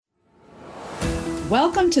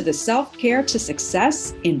Welcome to the Self-Care to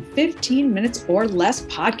Success in 15 Minutes or Less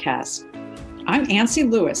podcast. I'm Ancy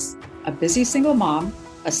Lewis, a busy single mom,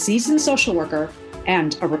 a seasoned social worker,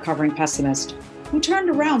 and a recovering pessimist who turned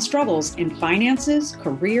around struggles in finances,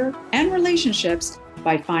 career, and relationships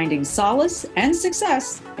by finding solace and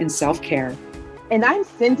success in self-care. And I'm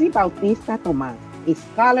Cindy Bautista Tomas, a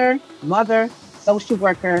scholar, mother, social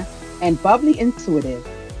worker, and bubbly intuitive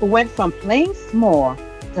who went from playing small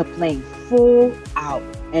to playing full out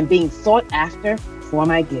and being sought after for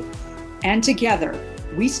my gifts. And together,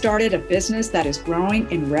 we started a business that is growing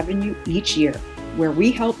in revenue each year, where we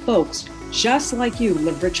help folks just like you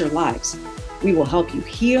live richer lives. We will help you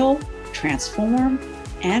heal, transform,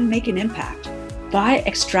 and make an impact by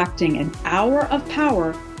extracting an hour of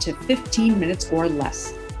power to 15 minutes or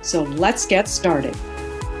less. So let's get started.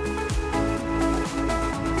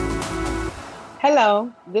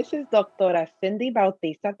 Hello, this is Doctora Cindy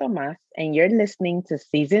Bautista Tomas, and you're listening to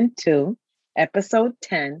Season 2, Episode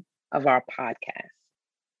 10 of our podcast.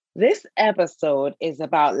 This episode is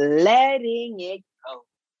about letting it go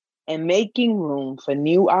and making room for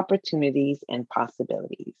new opportunities and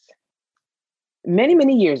possibilities. Many,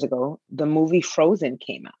 many years ago, the movie Frozen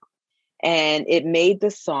came out, and it made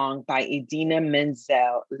the song by Idina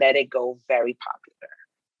Menzel, Let It Go, very popular.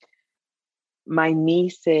 My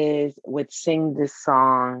nieces would sing this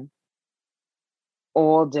song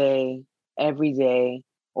all day, every day,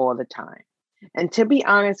 all the time. And to be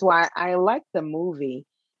honest, while I liked the movie,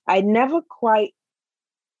 I never quite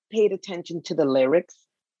paid attention to the lyrics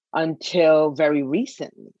until very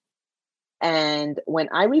recently. And when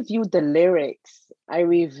I reviewed the lyrics, I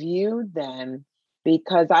reviewed them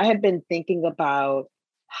because I had been thinking about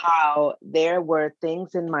how there were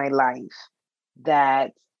things in my life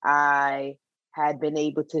that I had been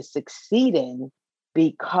able to succeed in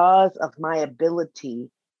because of my ability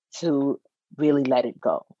to really let it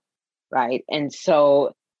go, right? And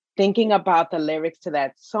so thinking about the lyrics to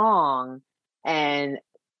that song and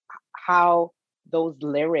how those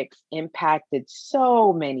lyrics impacted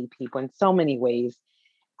so many people in so many ways,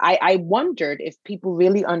 I wondered if people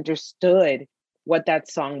really understood what that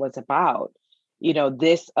song was about. You know,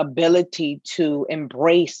 this ability to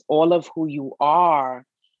embrace all of who you are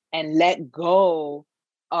and let go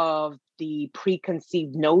of the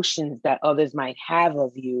preconceived notions that others might have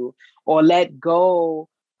of you, or let go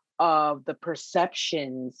of the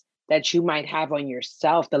perceptions that you might have on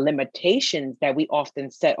yourself, the limitations that we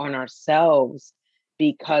often set on ourselves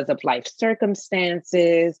because of life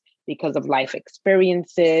circumstances, because of life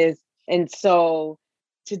experiences. And so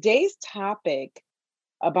today's topic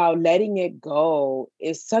about letting it go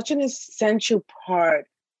is such an essential part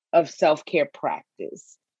of self-care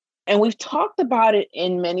practice. And we've talked about it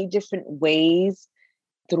in many different ways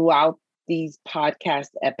throughout these podcast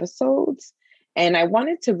episodes. And I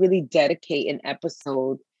wanted to really dedicate an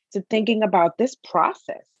episode to thinking about this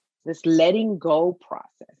process, this letting go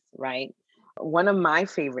process, right? One of my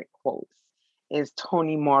favorite quotes is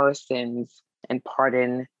Toni Morrison's, and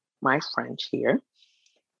pardon my French here,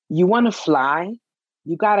 "You want to fly?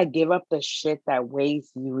 You got to give up the shit that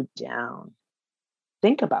weighs you down."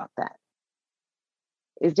 Think about that.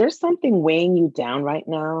 Is there something weighing you down right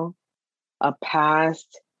now? A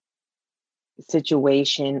past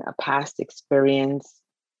situation, a past experience,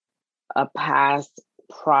 a past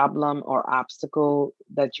problem or obstacle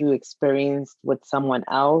that you experienced with someone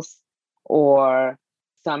else, or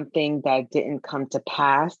something that didn't come to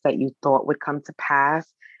pass that you thought would come to pass,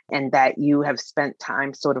 and that you have spent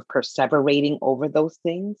time sort of perseverating over those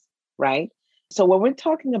things, right? So when we're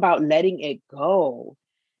talking about letting it go,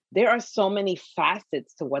 there are so many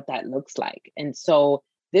facets to what that looks like. And so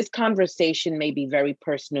this conversation may be very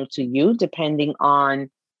personal to you, depending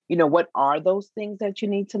on, you know, what are those things that you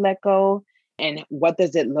need to let go? And what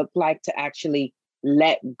does it look like to actually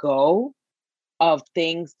let go of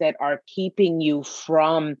things that are keeping you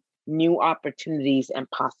from new opportunities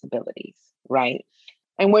and possibilities, right?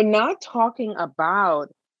 And we're not talking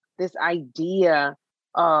about this idea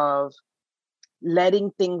of letting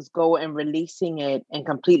things go and releasing it and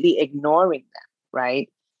completely ignoring them, right?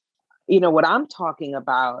 You know, what I'm talking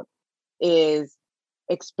about is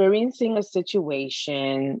experiencing a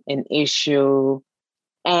situation, an issue,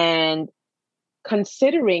 and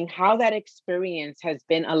considering how that experience has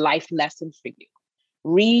been a life lesson for you.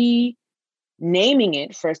 Renaming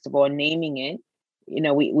it, first of all, naming it. You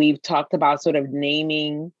know, we've talked about sort of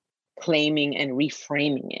naming, claiming, and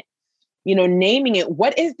reframing it. You know, naming it,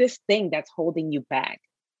 what is this thing that's holding you back?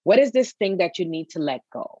 What is this thing that you need to let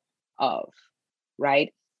go of,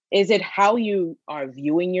 right? Is it how you are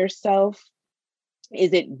viewing yourself?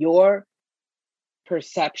 Is it your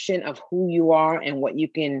perception of who you are and what you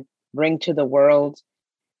can bring to the world?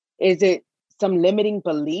 Is it some limiting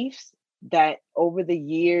beliefs that over the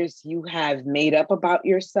years you have made up about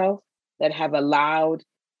yourself that have allowed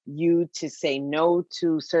you to say no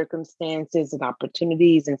to circumstances and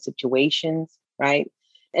opportunities and situations, right?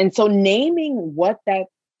 And so naming what that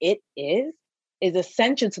it is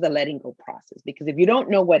essential to the letting go process, because if you don't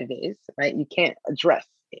know what it is, right, you can't address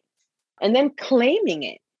it. And then claiming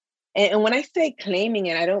it. And when I say claiming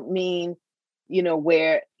it, I don't mean,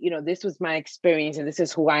 where, this was my experience and this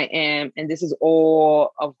is who I am and this is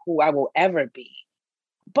all of who I will ever be.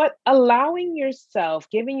 But allowing yourself,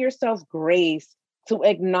 giving yourself grace to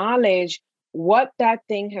acknowledge what that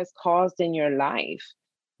thing has caused in your life.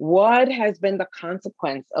 What has been the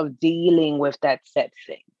consequence of dealing with that said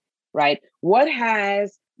thing, right? What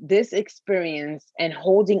has this experience and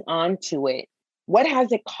holding on to it, what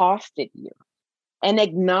has it costed you? And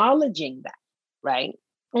acknowledging that, right?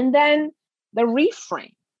 And then the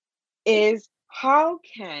reframe is, how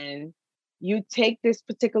can you take this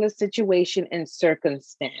particular situation and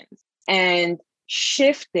circumstance and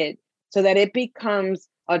shift it so that it becomes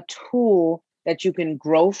a tool that you can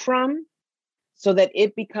grow from, so that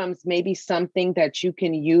it becomes maybe something that you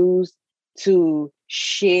can use to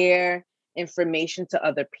share information to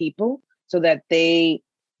other people so that they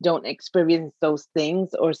don't experience those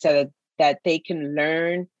things, or so that they can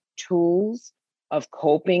learn tools of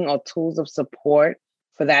coping or tools of support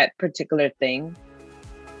for that particular thing.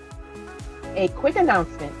 A quick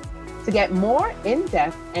announcement: to get more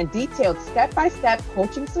in-depth and detailed step-by-step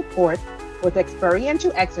coaching support with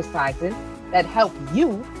experiential exercises that help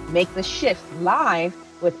you make the shift live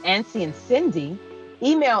with Ancy and Cindy,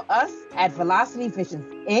 email us at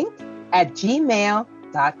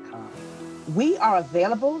velocityvisionsinc@gmail.com. We are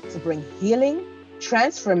available to bring healing,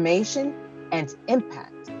 transformation, and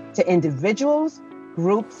impact to individuals,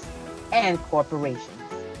 groups, and corporations.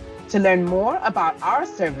 To learn more about our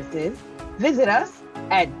services, visit us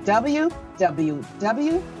at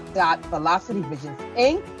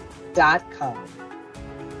www.velocityvisionsinc.com.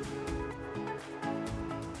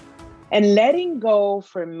 And letting go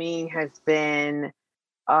for me has been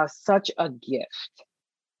such a gift.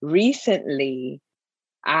 Recently,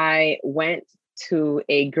 I went to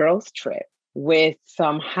a girls' trip with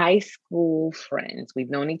some high school friends. We've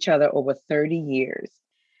known each other over 30 years.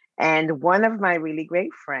 And one of my really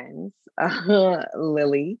great friends,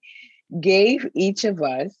 Lily, gave each of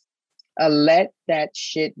us a Let That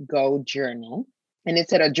Shit Go journal. And it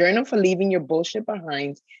said, a journal for leaving your bullshit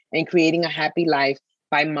behind and creating a happy life,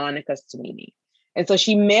 by Monica Sumini. And so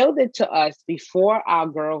she mailed it to us before our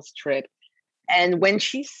girls' trip. And when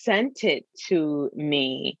she sent it to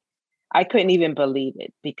me, I couldn't even believe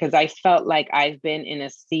it, because I felt like I've been in a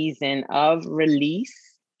season of release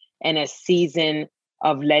and a season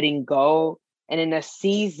of letting go and in a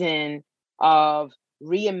season of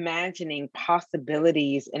reimagining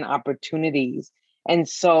possibilities and opportunities. And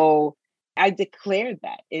so I declared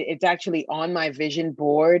that. It's actually on my vision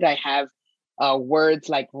board. I have words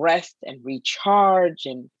like rest and recharge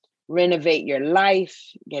and renovate your life,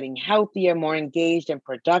 getting healthier, more engaged and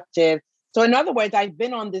productive. So in other words, I've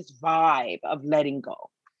been on this vibe of letting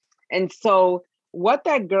go. And so what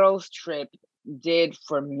that girls' trip did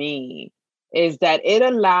for me is that it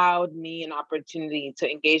allowed me an opportunity to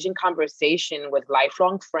engage in conversation with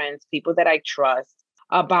lifelong friends, people that I trust,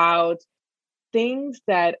 about things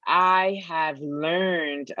that I have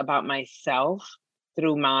learned about myself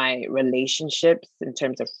through my relationships in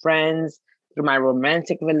terms of friends, through my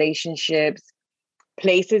romantic relationships,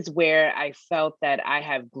 places where I felt that I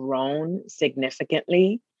have grown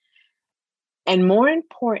significantly. And more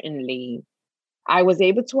importantly, I was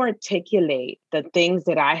able to articulate the things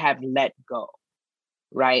that I have let go,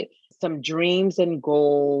 right? Some dreams and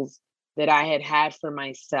goals that I had had for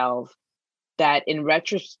myself that in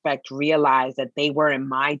retrospect realized that they weren't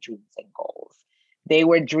my dreams and goals. They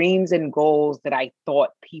were dreams and goals that I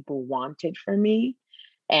thought people wanted for me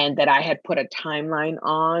and that I had put a timeline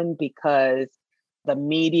on because the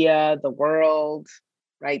media, the world,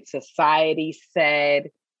 right, society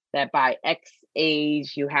said that by X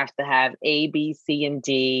age, you have to have A, B, C, and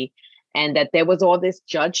D. And that there was all this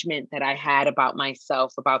judgment that I had about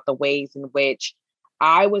myself, about the ways in which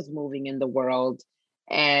I was moving in the world.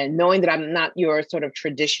 And knowing that I'm not your sort of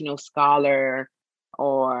traditional scholar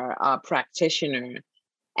or practitioner.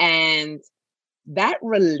 And that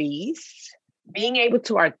release, being able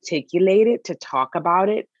to articulate it, to talk about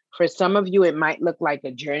it, for some of you, it might look like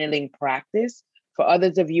a journaling practice. For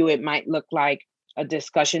others of you, it might look like a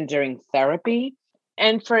discussion during therapy.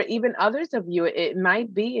 And for even others of you, it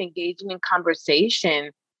might be engaging in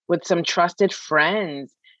conversation with some trusted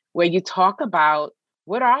friends where you talk about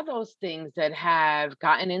what are those things that have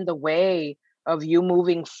gotten in the way of you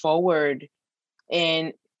moving forward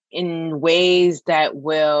in ways that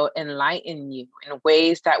will enlighten you, in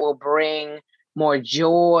ways that will bring more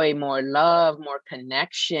joy, more love, more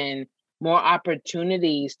connection, more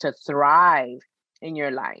opportunities to thrive in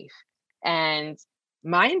your life. And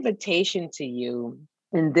my invitation to you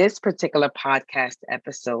in this particular podcast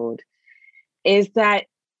episode is that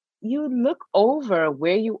you look over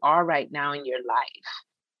where you are right now in your life.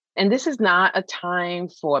 And this is not a time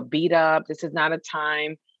for beat up. This is not a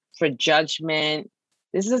time for judgment.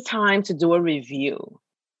 This is a time to do a review,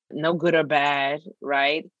 no good or bad,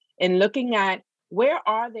 right? And looking at where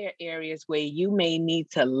are there areas where you may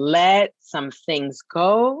need to let some things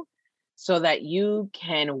go so that you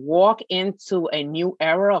can walk into a new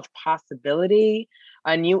era of possibility,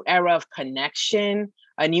 a new era of connection,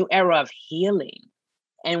 a new era of healing.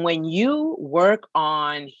 And when you work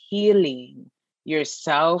on healing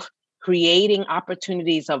yourself, creating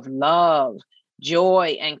opportunities of love,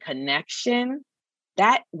 joy, and connection,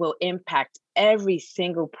 that will impact every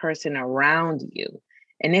single person around you.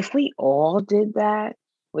 And if we all did that,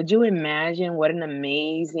 would you imagine what an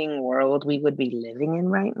amazing world we would be living in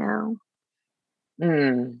right now?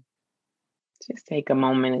 Just take a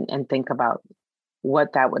moment and think about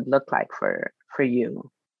what that would look like for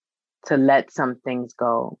you to let some things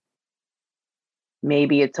go.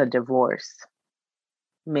 Maybe it's a divorce.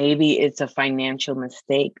 Maybe it's a financial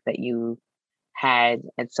mistake that you had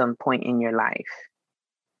at some point in your life.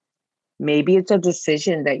 Maybe it's a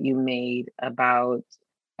decision that you made about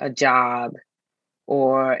a job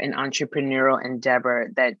or an entrepreneurial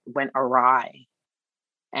endeavor that went awry.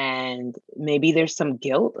 And maybe there's some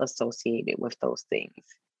guilt associated with those things.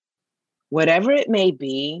 Whatever it may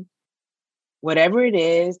be, whatever it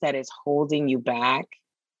is that is holding you back,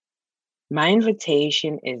 my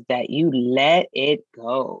invitation is that you let it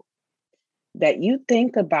go. That you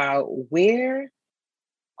think about where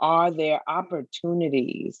are there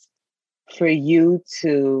opportunities for you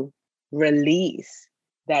to release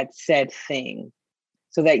that said thing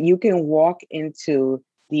so that you can walk into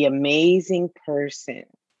the amazing person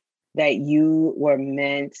that you were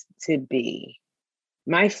meant to be.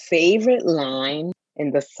 My favorite line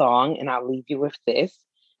in the song, and I'll leave you with this,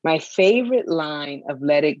 my favorite line of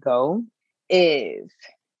Let It Go is,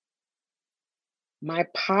 my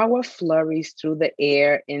power flurries through the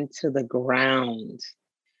air into the ground.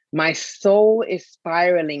 My soul is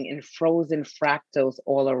spiraling in frozen fractals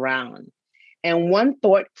all around. And one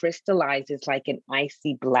thought crystallizes like an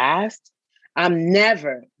icy blast. I'm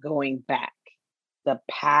never going back. The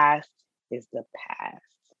past is the past.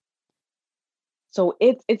 So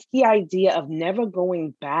it's the idea of never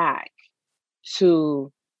going back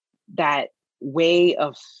to that way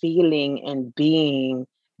of feeling and being,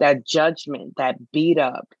 that judgment, that beat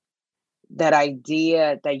up, that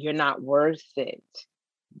idea that you're not worth it,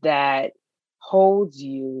 that holds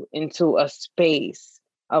you into a space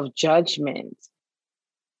of judgment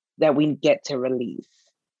that we get to release.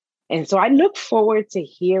 And so I look forward to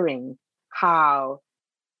hearing how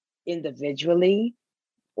individually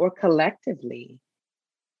or collectively,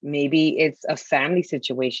 maybe it's a family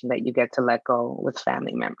situation that you get to let go with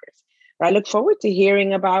family members. But I look forward to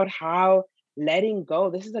hearing about how letting go,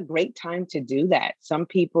 this is a great time to do that. Some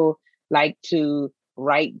people like to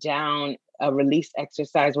write down a release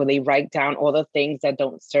exercise where they write down all the things that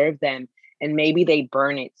don't serve them, and maybe they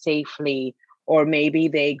burn it safely, or maybe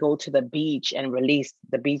they go to the beach and release.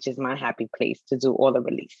 The beach is my happy place to do all the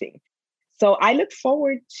releasing. So I look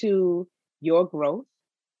forward to your growth.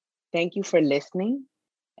 Thank you for listening,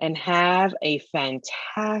 and have a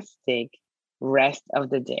fantastic rest of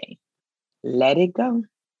the day. Let it go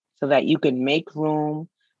so that you can make room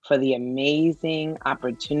for the amazing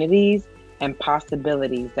opportunities and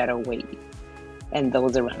possibilities that await you and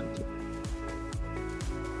those around you.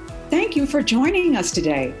 Thank you for joining us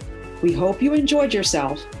today. We hope you enjoyed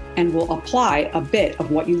yourself and will apply a bit of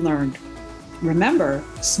what you learned. Remember,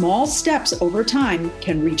 small steps over time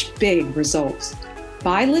can reach big results.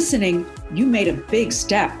 By listening, you made a big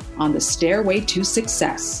step on the stairway to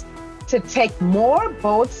success. To take more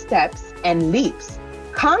bold steps and leaps,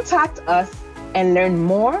 contact us and learn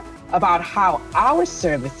more about how our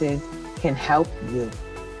services can help you.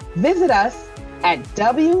 Visit us at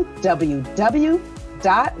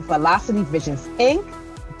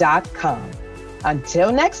www.velocityvisionsinc.com.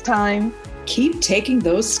 Until next time, keep taking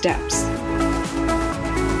those steps.